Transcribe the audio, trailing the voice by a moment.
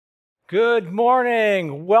Good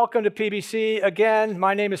morning. Welcome to PBC. Again,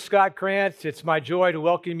 my name is Scott Grant. It's my joy to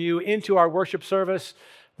welcome you into our worship service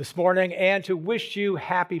this morning and to wish you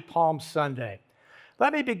happy Palm Sunday.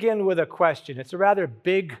 Let me begin with a question. It's a rather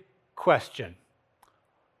big question.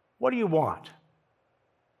 What do you want?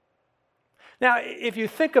 Now, if you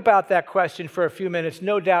think about that question for a few minutes,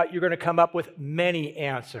 no doubt you're going to come up with many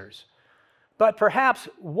answers. But perhaps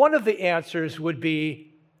one of the answers would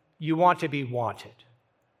be you want to be wanted.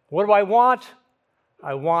 What do I want?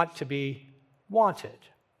 I want to be wanted.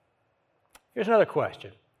 Here's another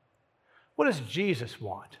question. What does Jesus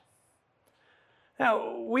want?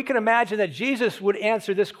 Now, we can imagine that Jesus would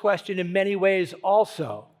answer this question in many ways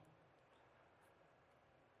also.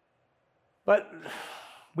 But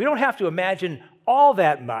we don't have to imagine all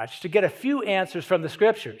that much to get a few answers from the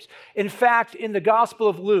Scriptures. In fact, in the Gospel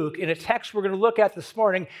of Luke, in a text we're going to look at this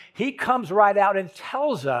morning, he comes right out and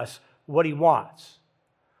tells us what he wants.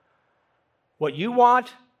 What you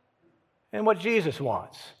want and what Jesus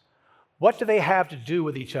wants. What do they have to do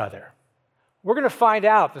with each other? We're going to find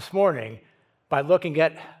out this morning by looking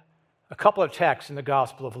at a couple of texts in the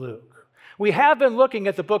Gospel of Luke. We have been looking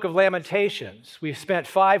at the book of Lamentations. We've spent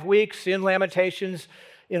 5 weeks in Lamentations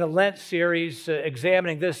in a Lent series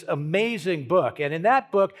examining this amazing book. And in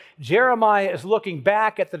that book, Jeremiah is looking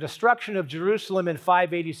back at the destruction of Jerusalem in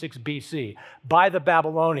 586 BC by the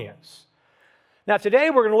Babylonians. Now, today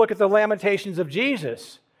we're going to look at the Lamentations of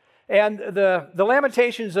Jesus. And the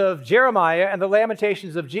Lamentations of Jeremiah and the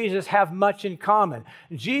Lamentations of Jesus have much in common.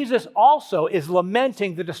 Jesus also is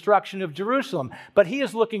lamenting the destruction of Jerusalem, but he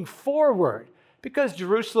is looking forward because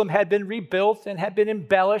Jerusalem had been rebuilt and had been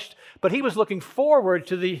embellished, but he was looking forward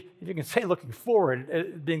to if you can say looking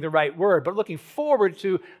forward being the right word, but looking forward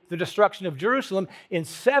to the destruction of Jerusalem in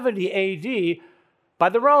 70 AD by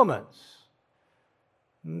the Romans.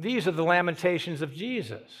 These are the Lamentations of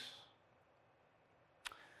Jesus.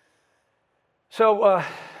 So,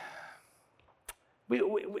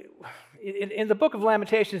 in the book of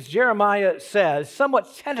Lamentations, Jeremiah says,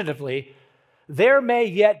 somewhat tentatively, there may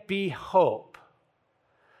yet be hope.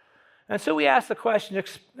 And so we ask the question,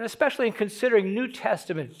 especially in considering New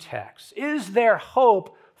Testament texts, is there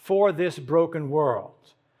hope for this broken world?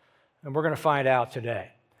 And we're going to find out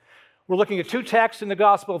today. We're looking at 2 texts in the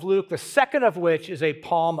Gospel of Luke, the second of which is a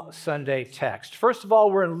Palm Sunday text. First of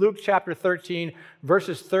all, we're in Luke chapter 13,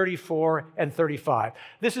 verses 34 and 35.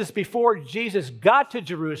 This is before Jesus got to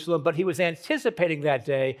Jerusalem, but he was anticipating that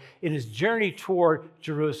day in his journey toward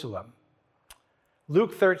Jerusalem.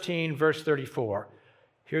 Luke 13, verse 34.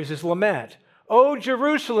 Here's his lament. "O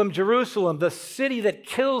Jerusalem, Jerusalem, the city that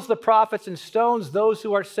kills the prophets and stones those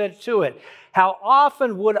who are sent to it. How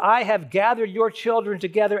often would I have gathered your children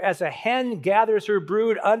together as a hen gathers her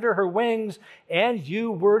brood under her wings, and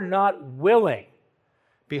you were not willing.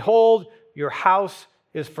 Behold, your house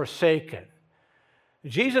is forsaken."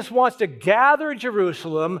 Jesus wants to gather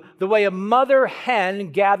Jerusalem the way a mother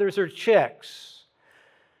hen gathers her chicks.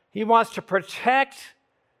 He wants to protect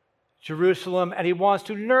Jerusalem, and he wants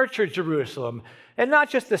to nurture Jerusalem. And not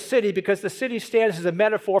just the city, because the city stands as a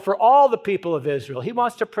metaphor for all the people of Israel. He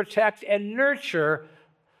wants to protect and nurture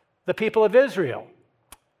the people of Israel.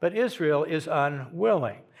 But Israel is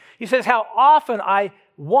unwilling. He says, how often I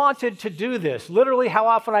wanted to do this. Literally, how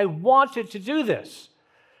often I wanted to do this.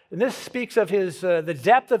 And this speaks of the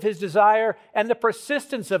depth of his desire and the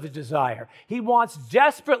persistence of his desire. He wants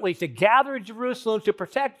desperately to gather Jerusalem, to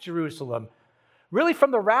protect Jerusalem, really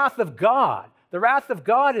from the wrath of God. The wrath of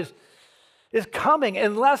God is coming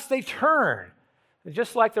unless they turn.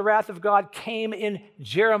 Just like the wrath of God came in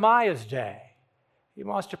Jeremiah's day. He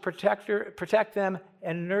wants to protect them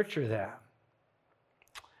and nurture them.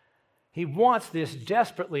 He wants this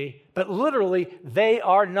desperately, but literally they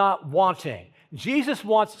are not wanting. Jesus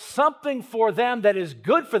wants something for them that is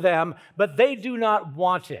good for them, but they do not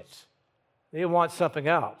want it. They want something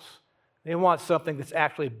else. They want something that's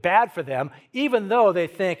actually bad for them, even though they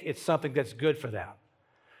think it's something that's good for them.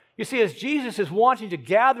 You see, as Jesus is wanting to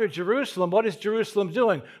gather Jerusalem, what is Jerusalem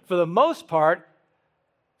doing? For the most part,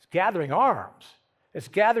 it's gathering arms. It's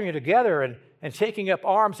gathering it together and taking up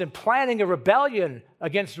arms and planning a rebellion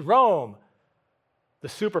against Rome, the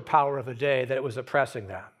superpower of the day that it was oppressing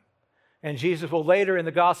them. And Jesus will later in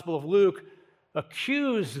the Gospel of Luke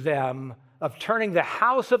accuse them of turning the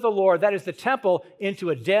house of the Lord, that is the temple,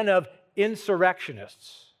 into a den of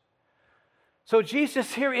insurrectionists. So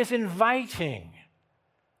Jesus here is inviting,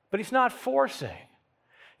 but he's not forcing.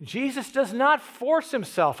 Jesus does not force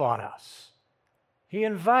himself on us. He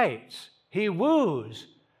invites, he woos,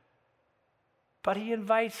 but he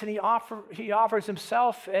invites and he offers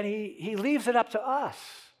himself, and he leaves it up to us.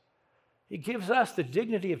 He gives us the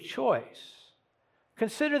dignity of choice.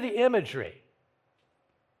 Consider the imagery.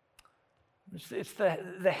 It's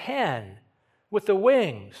the hen with the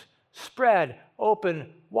wings spread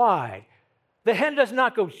open wide. The hen does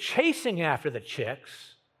not go chasing after the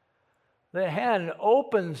chicks. The hen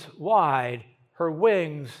opens wide her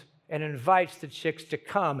wings and invites the chicks to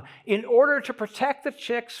come in order to protect the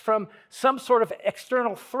chicks from some sort of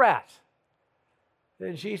external threat.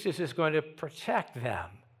 Then Jesus is going to protect them,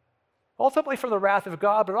 ultimately from the wrath of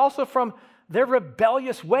God, but also from their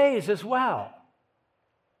rebellious ways as well.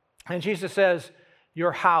 And Jesus says,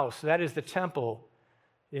 your house, that is the temple,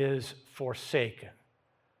 is forsaken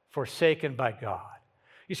by God.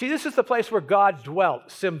 You see, this is the place where God dwelt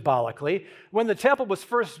symbolically. When the temple was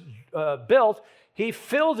first built, he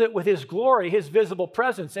filled it with his glory, his visible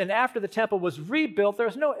presence. And after the temple was rebuilt,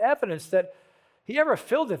 there's no evidence that he ever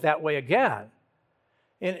filled it that way again.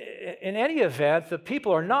 In any event, the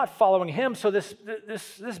people are not following him, so this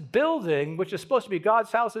building, which is supposed to be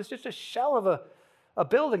God's house, is just a shell of a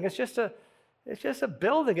building. It's just a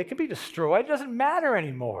building. It can be destroyed. It doesn't matter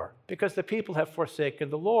anymore because the people have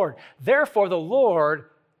forsaken the Lord. Therefore, the Lord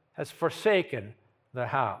has forsaken the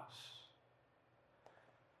house.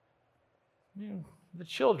 The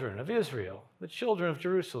children of Israel, the children of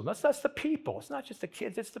Jerusalem, that's the people. It's not just the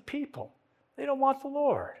kids, it's the people. They don't want the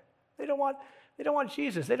Lord. They don't want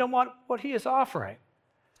Jesus. They don't want what he is offering.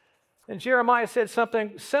 And Jeremiah said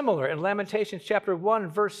something similar in Lamentations chapter 1,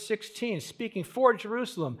 verse 16, speaking for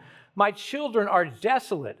Jerusalem. My children are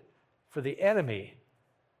desolate, for the enemy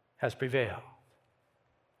has prevailed.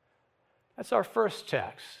 That's our first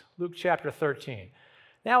text, Luke chapter 13.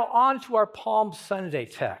 Now on to our Palm Sunday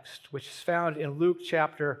text, which is found in Luke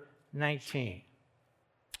chapter 19.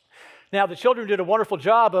 Now, the children did a wonderful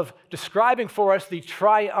job of describing for us the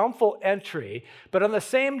triumphal entry, but on the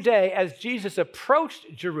same day as Jesus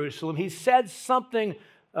approached Jerusalem, he said something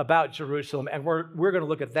about Jerusalem, and we're going to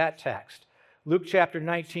look at that text. Luke chapter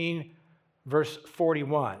 19, verse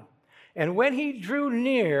 41. And when he drew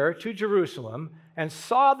near to Jerusalem and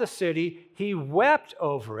saw the city, he wept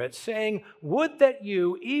over it, saying, would that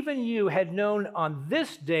you, even you, had known on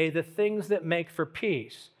this day the things that make for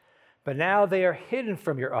peace, but now they are hidden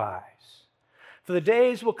from your eyes. For the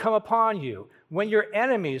days will come upon you when your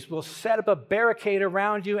enemies will set up a barricade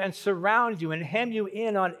around you and surround you and hem you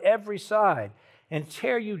in on every side and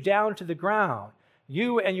tear you down to the ground,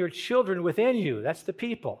 you and your children within you. That's the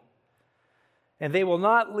people. And they will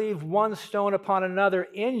not leave one stone upon another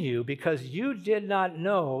in you because you did not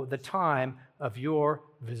know the time of your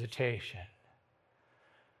visitation.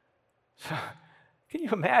 So, can you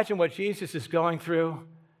imagine what Jesus is going through?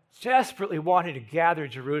 Desperately wanting to gather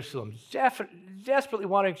Jerusalem, desperately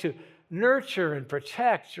wanting to nurture and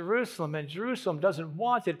protect Jerusalem, and Jerusalem doesn't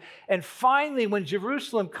want it. And finally, when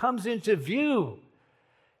Jerusalem comes into view,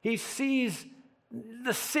 he sees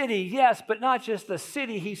the city, yes, but not just the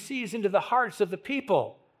city. He sees into the hearts of the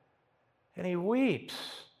people, and he weeps.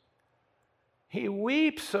 He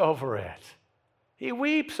weeps over it. He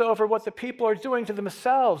weeps over what the people are doing to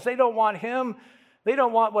themselves. They don't want him. They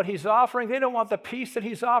don't want what he's offering. They don't want the peace that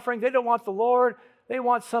he's offering. They don't want the Lord. They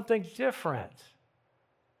want something different.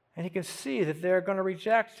 And he can see that they're going to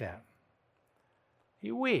reject him.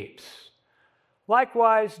 He weeps.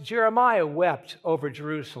 Likewise, Jeremiah wept over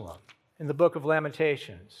Jerusalem in the book of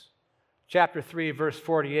Lamentations. Chapter 3, verse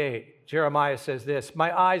 48, Jeremiah says this,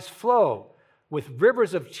 my eyes flow with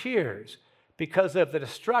rivers of tears because of the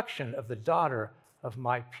destruction of the daughter of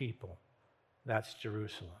my people. That's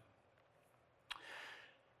Jerusalem.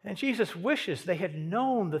 And Jesus wishes they had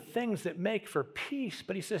known the things that make for peace,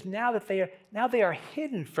 but he says now they are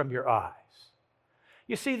hidden from your eyes.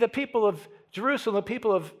 You see, the people of Jerusalem, the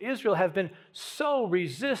people of Israel have been so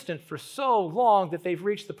resistant for so long that they've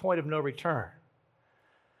reached the point of no return.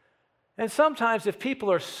 And sometimes if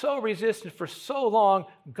people are so resistant for so long,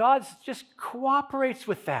 God just cooperates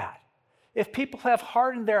with that. If people have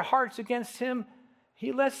hardened their hearts against him,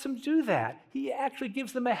 he lets them do that. He actually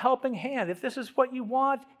gives them a helping hand. If this is what you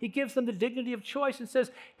want, he gives them the dignity of choice and says,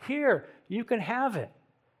 here, you can have it.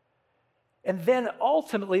 And then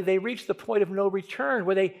ultimately they reach the point of no return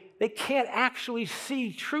where they can't actually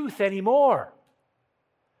see truth anymore.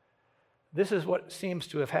 This is what seems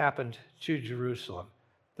to have happened to Jerusalem.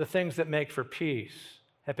 The things that make for peace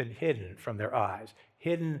have been hidden from their eyes,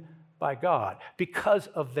 hidden by God because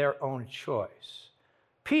of their own choice.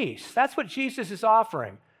 Peace, that's what Jesus is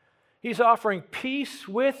offering. He's offering peace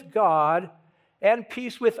with God and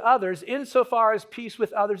peace with others insofar as peace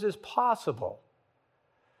with others is possible.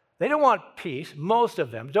 They don't want peace, most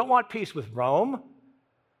of them don't want peace with Rome.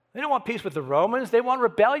 They don't want peace with the Romans. They want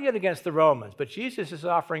rebellion against the Romans. But Jesus is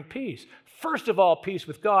offering peace. First of all, peace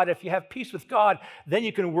with God. If you have peace with God, then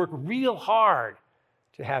you can work real hard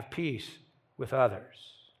to have peace with others.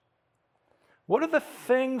 What are the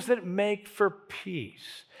things that make for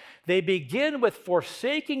peace? They begin with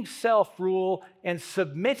forsaking self-rule and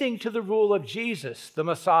submitting to the rule of Jesus, the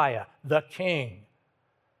Messiah, the King.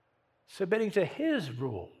 Submitting to his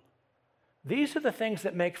rule. These are the things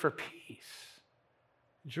that make for peace.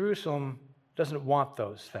 Jerusalem doesn't want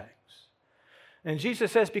those things. And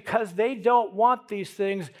Jesus says, because they don't want these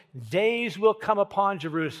things, days will come upon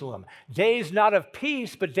Jerusalem. Days not of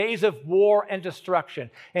peace, but days of war and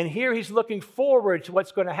destruction. And here he's looking forward to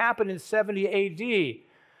what's going to happen in 70 AD,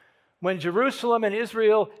 when Jerusalem and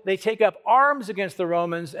Israel, they take up arms against the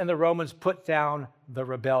Romans, and the Romans put down the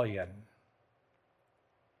rebellion.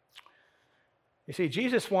 You see,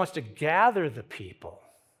 Jesus wants to gather the people,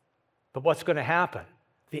 but what's going to happen?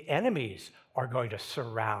 The enemies are going to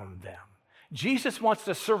surround them. Jesus wants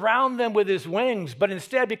to surround them with his wings, but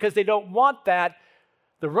instead, because they don't want that,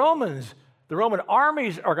 the Roman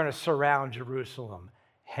armies are going to surround Jerusalem,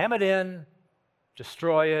 hem it in,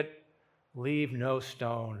 destroy it, leave no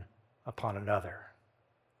stone upon another.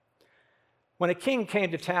 When a king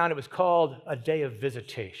came to town, it was called a day of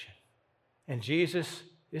visitation, and Jesus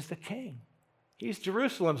is the king. He's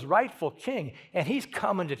Jerusalem's rightful king, and he's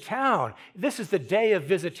coming to town. This is the day of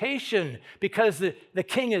visitation because the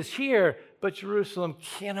king is here, but Jerusalem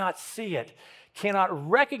cannot see it, cannot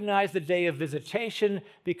recognize the day of visitation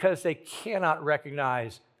because they cannot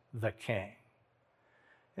recognize the king.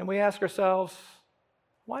 And we ask ourselves,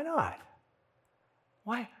 why not?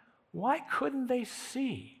 Why couldn't they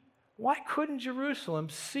see? Why couldn't Jerusalem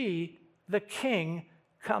see the king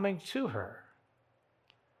coming to her?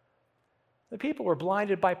 The people were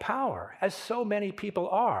blinded by power, as so many people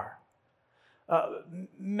are.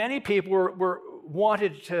 Many people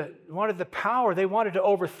wanted the power. They wanted to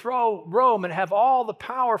overthrow Rome and have all the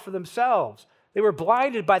power for themselves. They were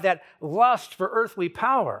blinded by that lust for earthly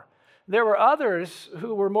power. There were others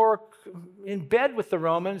who were more in bed with the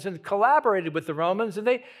Romans and collaborated with the Romans, and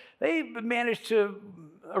they managed to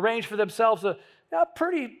arrange for themselves a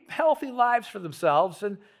pretty healthy lives for themselves.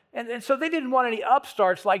 And so they didn't want any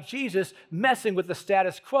upstarts like Jesus messing with the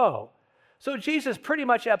status quo. So Jesus pretty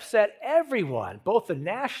much upset everyone, both the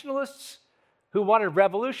nationalists who wanted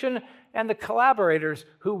revolution and the collaborators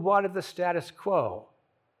who wanted the status quo.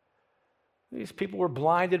 These people were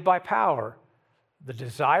blinded by power, the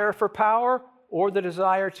desire for power or the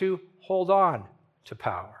desire to hold on to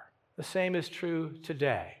power. The same is true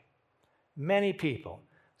today. Many people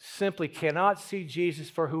simply cannot see Jesus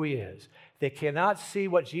for who he is. They cannot see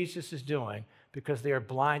what Jesus is doing because they are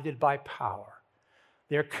blinded by power.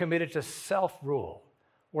 They're committed to self-rule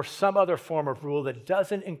or some other form of rule that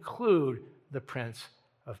doesn't include the Prince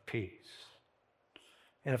of Peace.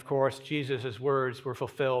 And of course, Jesus' words were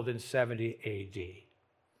fulfilled in 70 AD.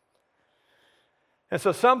 And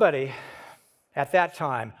so somebody at that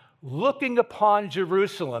time, looking upon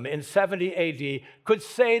Jerusalem in 70 AD, could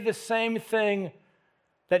say the same thing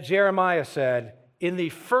that Jeremiah said in the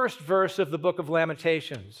first verse of the book of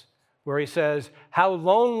Lamentations, where he says, "How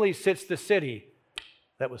lonely sits the city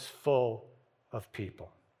that was full of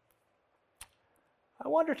people." I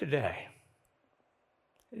wonder today,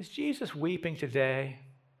 is Jesus weeping today?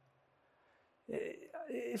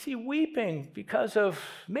 Is he weeping because of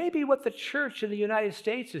maybe what the church in the United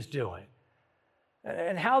States is doing?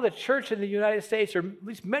 And how the church in the United States, or at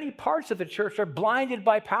least many parts of the church, are blinded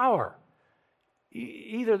by power.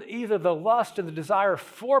 Either the lust and the desire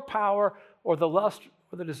for power, or the lust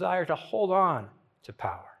or the desire to hold on to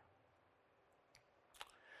power.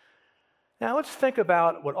 Now let's think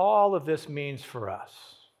about what all of this means for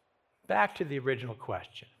us. Back to the original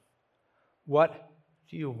question. What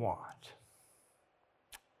do you want?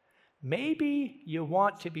 Maybe you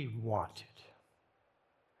want to be wanted.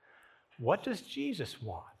 What does Jesus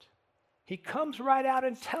want? He comes right out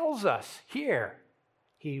and tells us here,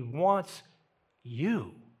 he wants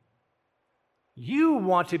you. You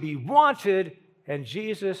want to be wanted, and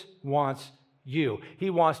Jesus wants you. He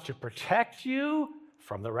wants to protect you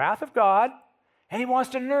from the wrath of God, and he wants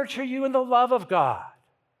to nurture you in the love of God.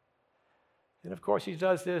 And of course, he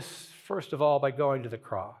does this, first of all, by going to the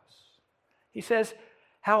cross. He says,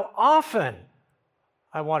 "How often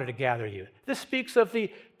I wanted to gather you." This speaks of the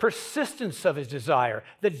persistence of his desire,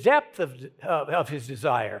 the depth of his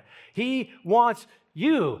desire. He wants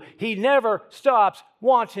you. He never stops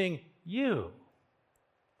wanting you.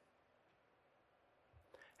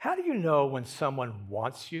 How do you know when someone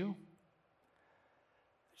wants you?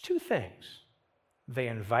 Two things. They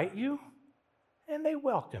invite you, and they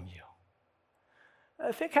welcome you.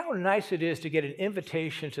 Think how nice it is to get an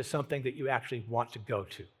invitation to something that you actually want to go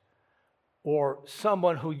to, or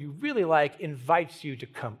someone who you really like invites you to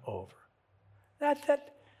come over.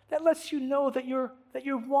 That lets you know that you're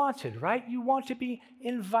wanted, right? You want to be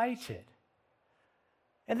invited.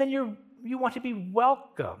 And then you want to be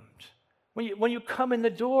welcomed. When you come in the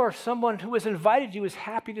door, someone who has invited you is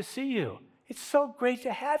happy to see you. It's so great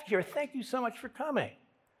to have you here. Thank you so much for coming.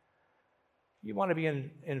 You want to be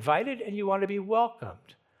invited and you want to be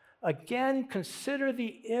welcomed. Again, consider the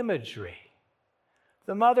imagery.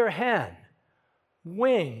 The mother hen,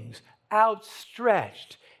 wings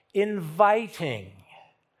outstretched, inviting.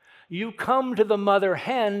 You come to the mother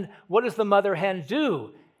hen. What does the mother hen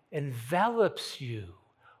do? Envelops you,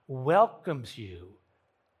 welcomes you,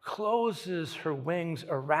 closes her wings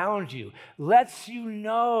around you, lets you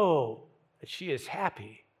know that she is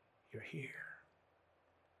happy you're here.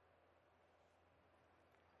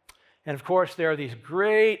 And of course, there are these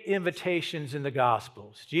great invitations in the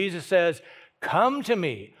Gospels. Jesus says, "Come to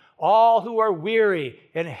me, all who are weary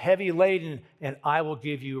and heavy laden, and I will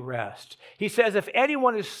give you rest." He says, "If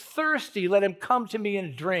anyone is thirsty, let him come to me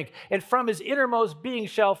and drink, and from his innermost being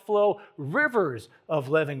shall flow rivers of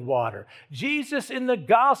living water." Jesus in the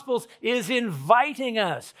Gospels is inviting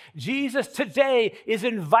us. Jesus today is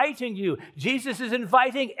inviting you. Jesus is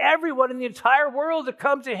inviting everyone in the entire world to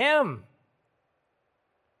come to him.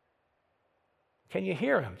 Can you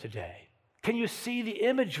hear him today? Can you see the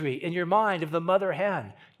imagery in your mind of the mother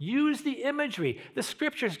hen? Use the imagery. The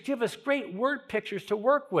scriptures give us great word pictures to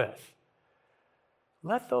work with.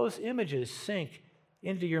 Let those images sink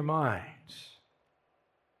into your minds.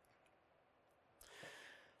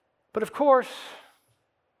 But of course,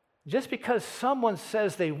 just because someone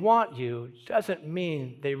says they want you doesn't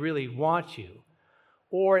mean they really want you.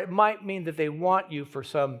 Or it might mean that they want you for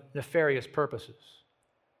some nefarious purposes.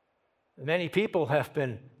 Many people have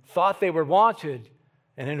been thought they were wanted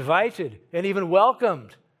and invited and even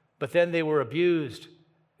welcomed, but then they were abused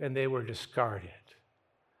and they were discarded.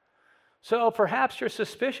 So perhaps you're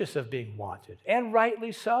suspicious of being wanted, and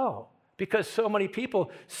rightly so, because so many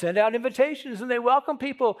people send out invitations and they welcome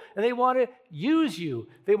people and they want to use you,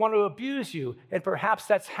 they want to abuse you, and perhaps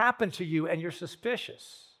that's happened to you and you're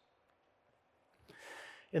suspicious.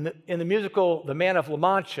 In the musical The Man of La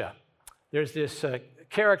Mancha, there's this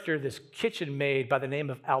character, this kitchen maid by the name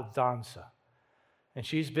of Aldonza. And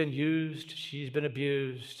she's been used, she's been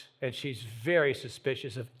abused, and she's very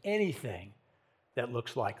suspicious of anything that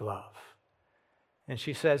looks like love. And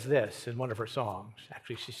she says this in one of her songs.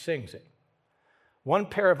 Actually, she sings it. "One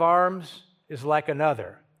pair of arms is like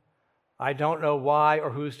another. I don't know why or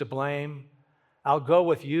who's to blame. I'll go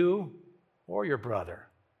with you or your brother.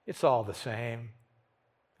 It's all the same.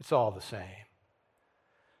 It's all the same.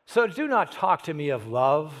 So do not talk to me of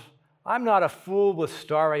love. I'm not a fool with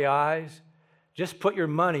starry eyes. Just put your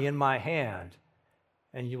money in my hand,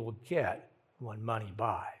 and you will get what money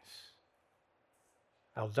buys."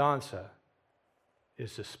 Aldonza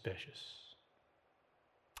is suspicious.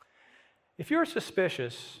 If you're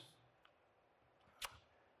suspicious,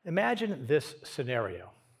 imagine this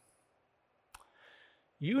scenario.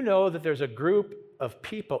 You know that there's a group of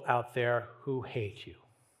people out there who hate you.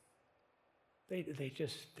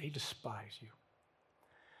 They despise you.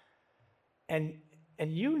 And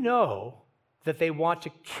you know that they want to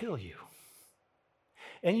kill you.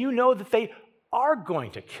 And you know that they are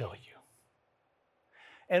going to kill you.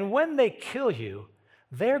 And when they kill you,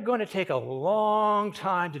 they're going to take a long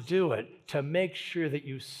time to do it to make sure that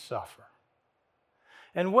you suffer.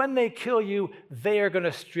 And when they kill you, they are going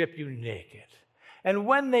to strip you naked. And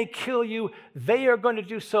when they kill you, they are going to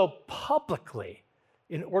do so publicly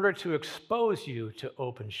in order to expose you to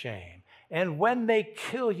open shame. And when they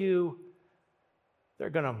kill you, they're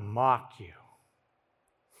going to mock you.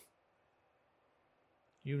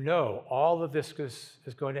 You know all of this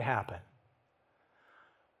is going to happen.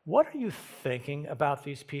 What are you thinking about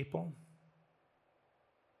these people?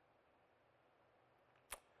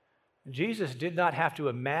 Jesus did not have to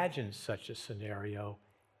imagine such a scenario.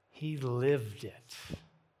 He lived it.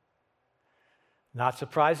 Not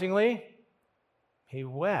surprisingly, he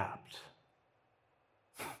wept.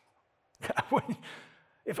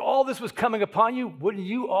 If all this was coming upon you, wouldn't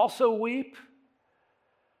you also weep?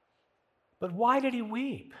 But why did he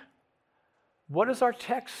weep? What does our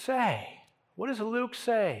text say? What does Luke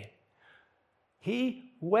say?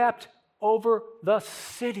 He wept over the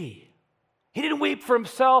city. He didn't weep for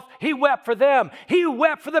himself. He wept for them. He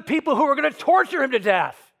wept for the people who were going to torture him to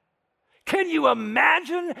death. Can you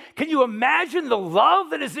imagine? Can you imagine the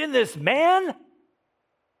love that is in this man?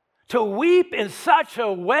 To weep in such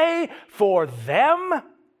a way for them?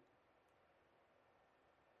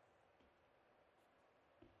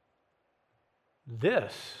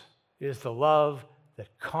 This is the love that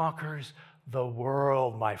conquers the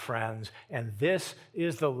world, my friends, and this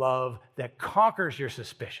is the love that conquers your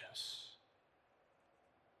suspicions.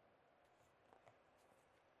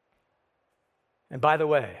 And by the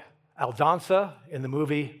way, Aldonza in the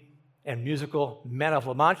movie and musical Man of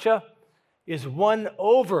La Mancha is won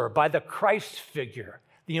over by the Christ figure,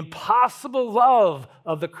 the impossible love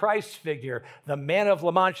of the Christ figure, the Man of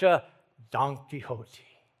La Mancha, Don Quixote.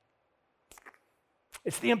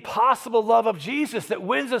 It's the impossible love of Jesus that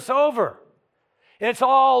wins us over. And it's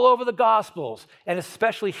all over the Gospels, and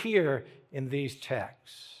especially here in these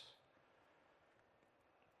texts.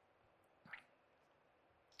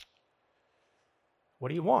 What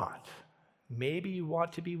do you want? Maybe you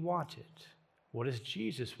want to be wanted. What does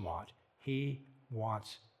Jesus want? He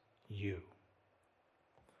wants you.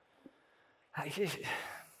 How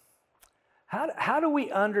do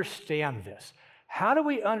we understand this? How do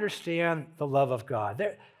we understand the love of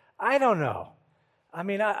God? I don't know. I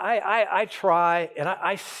mean, I try, and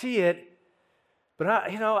I see it, but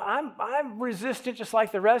I'm resistant just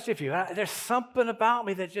like the rest of you. There's something about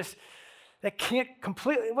me that can't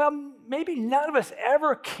completely, well, maybe none of us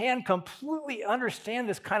ever can completely understand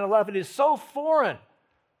this kind of love. It is so foreign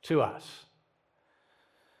to us.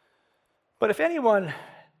 But if anyone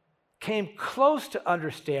came close to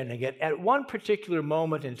understanding it at one particular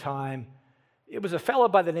moment in time, it was a fellow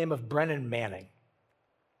by the name of Brennan Manning.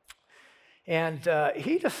 And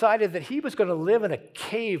he decided that he was going to live in a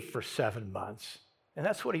cave for 7 months, and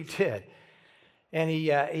that's what he did. And he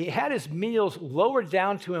had his meals lowered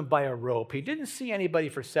down to him by a rope. He didn't see anybody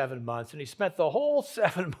for 7 months, and he spent the whole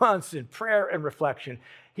 7 months in prayer and reflection.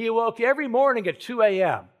 He awoke every morning at 2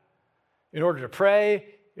 a.m. in order to pray,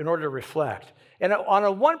 in order to reflect. And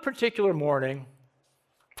on one particular morning,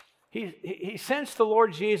 he sensed the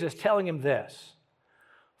Lord Jesus telling him this: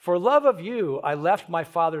 "For love of you, I left my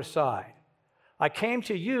Father's side. I came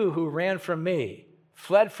to you who ran from me,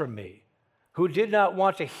 fled from me, who did not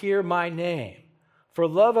want to hear my name. For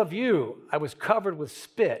love of you, I was covered with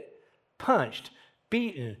spit, punched,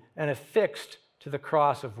 beaten, and affixed to the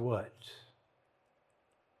cross of wood."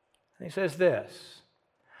 And he says this: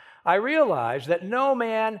 "I realize that no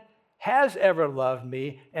man has ever loved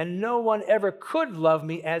me, and no one ever could love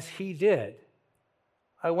me as he did.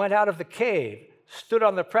 I went out of the cave, stood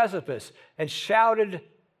on the precipice, and shouted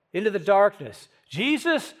into the darkness,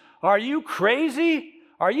 'Jesus, are you crazy?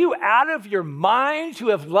 Are you out of your mind to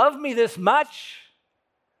have loved me this much?'"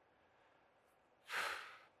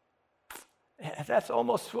 And that's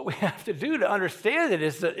almost what we have to do to understand it,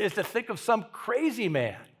 is to think of some crazy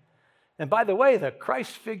man. And by the way, the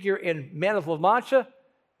Christ figure in Man of La Mancha,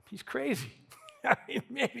 he's crazy. I mean,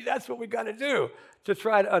 maybe that's what we got to do to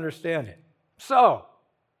try to understand it. So,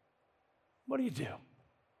 what do you do?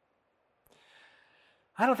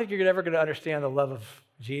 I don't think you're ever going to understand the love of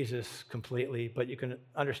Jesus completely, but you can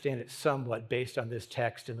understand it somewhat based on this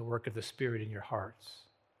text and the work of the Spirit in your hearts.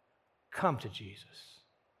 Come to Jesus.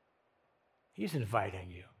 He's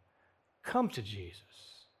inviting you. Come to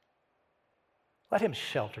Jesus. Let him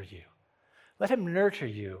shelter you. Let him nurture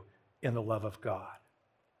you in the love of God.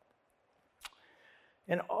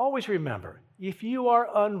 And always remember, if you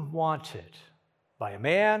are unwanted by a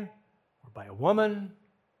man or by a woman,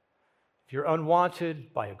 if you're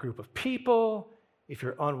unwanted by a group of people, if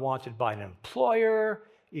you're unwanted by an employer,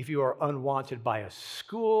 if you are unwanted by a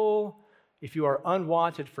school, if you are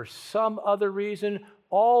unwanted for some other reason,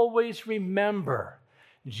 always remember,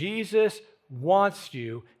 Jesus wants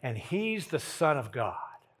you, and he's the Son of God.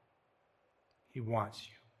 He wants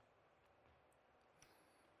you.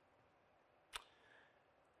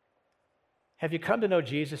 Have you come to know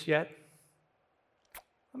Jesus yet?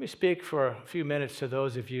 Let me speak for a few minutes to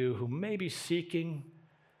those of you who may be seeking.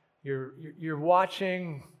 You're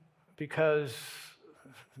watching because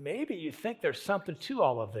maybe you think there's something to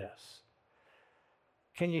all of this.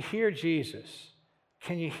 Can you hear Jesus?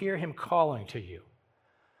 Can you hear him calling to you?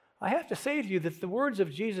 I have to say to you that the words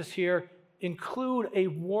of Jesus here include a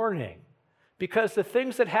warning, because the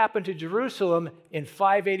things that happened to Jerusalem in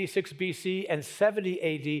 586 BC and 70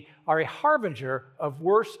 AD are a harbinger of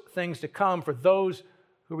worse things to come for those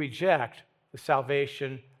who reject the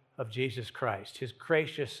salvation of Jesus Christ, his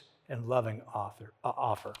gracious and loving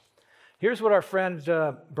offer. Here's what our friend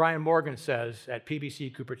Brian Morgan says at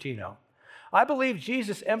PBC Cupertino: I believe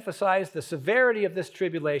Jesus emphasized the severity of this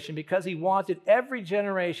tribulation because he wanted every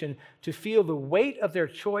generation to feel the weight of their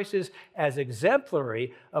choices as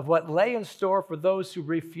exemplary of what lay in store for those who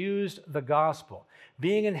refused the gospel.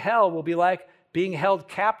 Being in hell will be like being held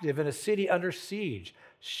captive in a city under siege,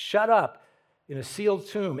 shut up in a sealed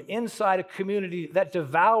tomb, inside a community that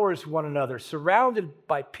devours one another, surrounded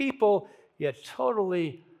by people, yet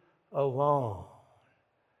totally alone.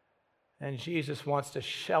 And Jesus wants to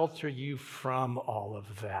shelter you from all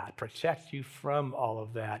of that, protect you from all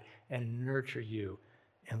of that, and nurture you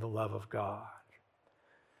in the love of God.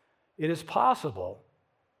 It is possible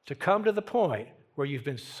to come to the point where you've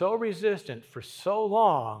been so resistant for so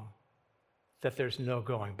long that there's no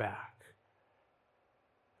going back.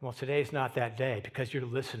 Well, today's not that day because you're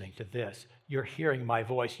listening to this. You're hearing my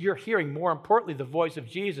voice. You're hearing, more importantly, the voice of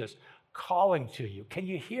Jesus calling to you. Can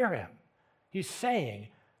you hear him? He's saying,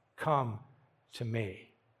 come to me.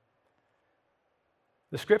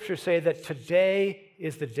 The scriptures say that today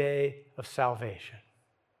is the day of salvation.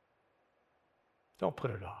 Don't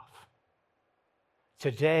put it off.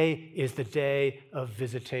 Today is the day of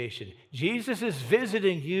visitation. Jesus is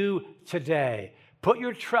visiting you today. Put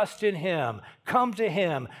your trust in him. Come to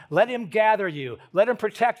him. Let him gather you. Let him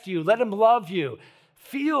protect you. Let him love you.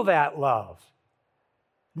 Feel that love.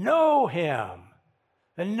 Know him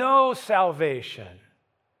and know salvation.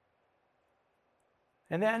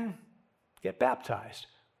 And then get baptized.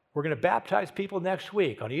 We're going to baptize people next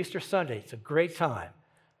week on Easter Sunday. It's a great time.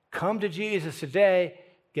 Come to Jesus today,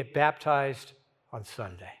 get baptized on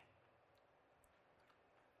Sunday.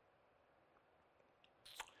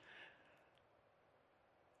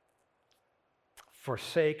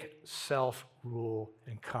 Forsake self-rule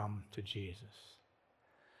and come to Jesus.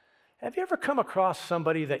 Have you ever come across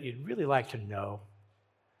somebody that you'd really like to know?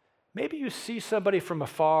 Maybe you see somebody from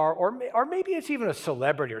afar, or maybe it's even a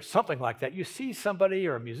celebrity or something like that. You see somebody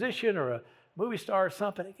or a musician or a movie star or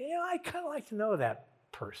something. I kind of like to know that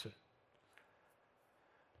person.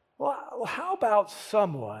 Well, how about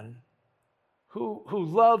someone who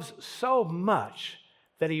loves so much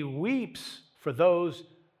that he weeps for those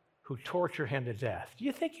who torture him to death? Do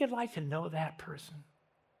you think you'd like to know that person?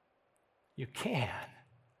 You can.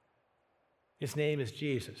 His name is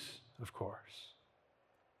Jesus, of course.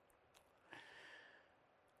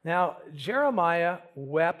 Now, Jeremiah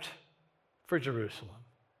wept for Jerusalem.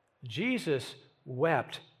 Jesus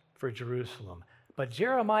wept for Jerusalem. But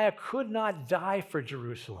Jeremiah could not die for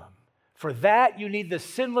Jerusalem. For that, you need the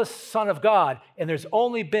sinless Son of God, and there's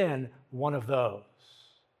only been one of those.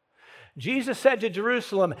 Jesus said to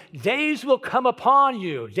Jerusalem, days will come upon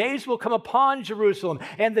you, days will come upon Jerusalem,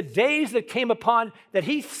 and the days that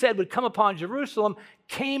he said would come upon Jerusalem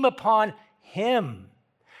came upon him.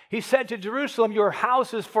 He said to Jerusalem, your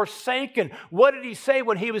house is forsaken. What did he say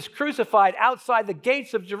when he was crucified outside the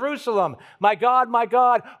gates of Jerusalem? My God,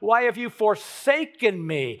 why have you forsaken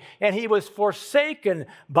me? And he was forsaken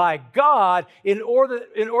by God in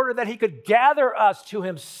order that he could gather us to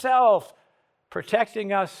himself,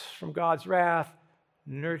 protecting us from God's wrath,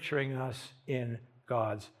 nurturing us in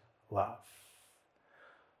God's love.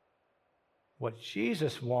 What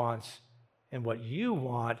Jesus wants and what you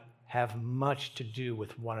want have much to do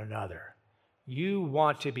with one another. You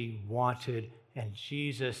want to be wanted, and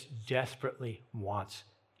Jesus desperately wants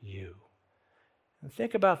you. And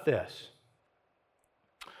think about this.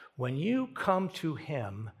 When you come to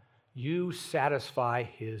him, you satisfy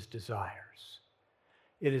his desires.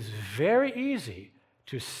 It is very easy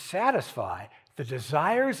to satisfy the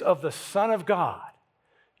desires of the Son of God.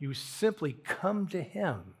 You simply come to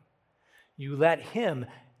him. You let him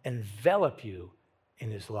envelop you in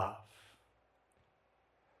his love.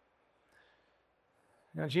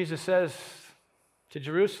 Now, Jesus says to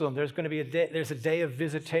Jerusalem, there's a day of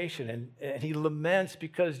visitation, and he laments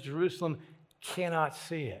because Jerusalem cannot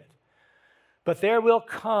see it. But there will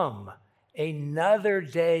come another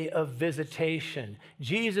day of visitation.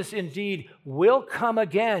 Jesus indeed will come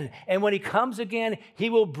again, and when he comes again, he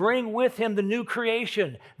will bring with him the new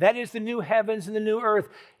creation. That is the new heavens and the new earth,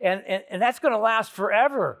 and that's going to last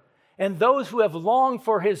forever. And those who have longed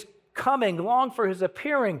for his coming, longed for his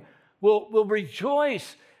appearing, will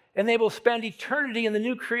rejoice, and they will spend eternity in the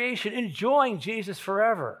new creation, enjoying Jesus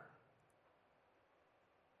forever.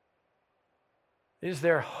 Is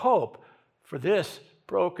there hope for this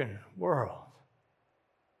broken world?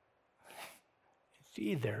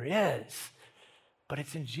 Indeed, there is, but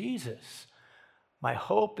it's in Jesus. My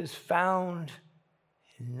hope is found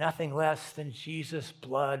in nothing less than Jesus'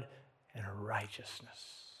 blood and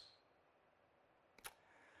righteousness.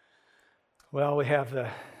 Well, we have the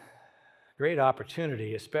great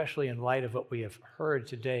opportunity, especially in light of what we have heard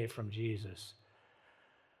today from Jesus,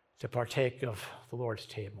 to partake of the Lord's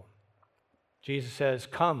table. Jesus says,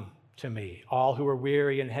 "Come to me, all who are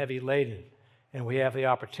weary and heavy laden." And we have the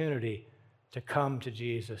opportunity to come to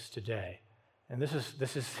Jesus today. And this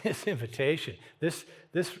is his invitation.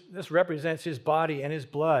 This represents his body and his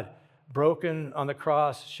blood broken on the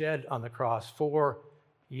cross, shed on the cross for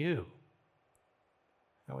you.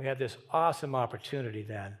 And we have this awesome opportunity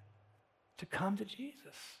then to come to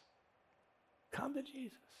Jesus. Come to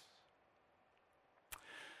Jesus.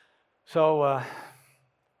 So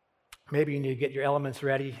maybe you need to get your elements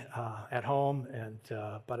ready at home,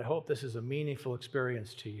 but I hope this is a meaningful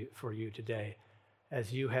experience for you today,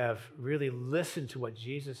 as you have really listened to what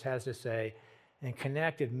Jesus has to say and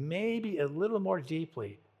connected maybe a little more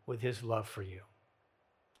deeply with his love for you.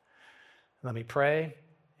 Let me pray,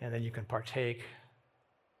 and then you can partake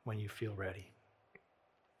when you feel ready.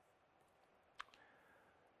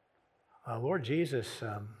 Lord Jesus,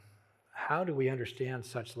 how do we understand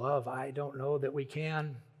such love? I don't know that we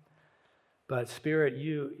can, but Spirit,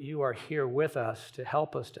 you are here with us to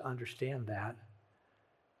help us to understand that.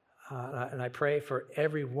 And I pray for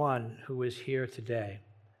everyone who is here today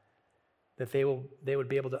that they would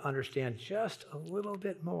be able to understand just a little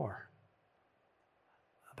bit more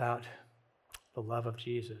about the love of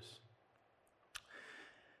Jesus.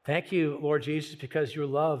 Thank you, Lord Jesus, because your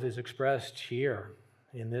love is expressed here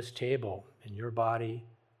in this table, in your body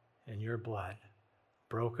and your blood,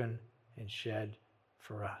 broken and shed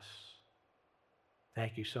for us.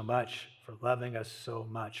 Thank you so much for loving us so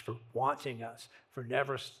much, for wanting us, for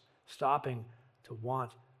never stopping to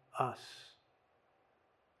want us.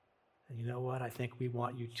 And you know what? I think we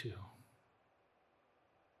want you too.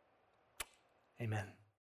 Amen.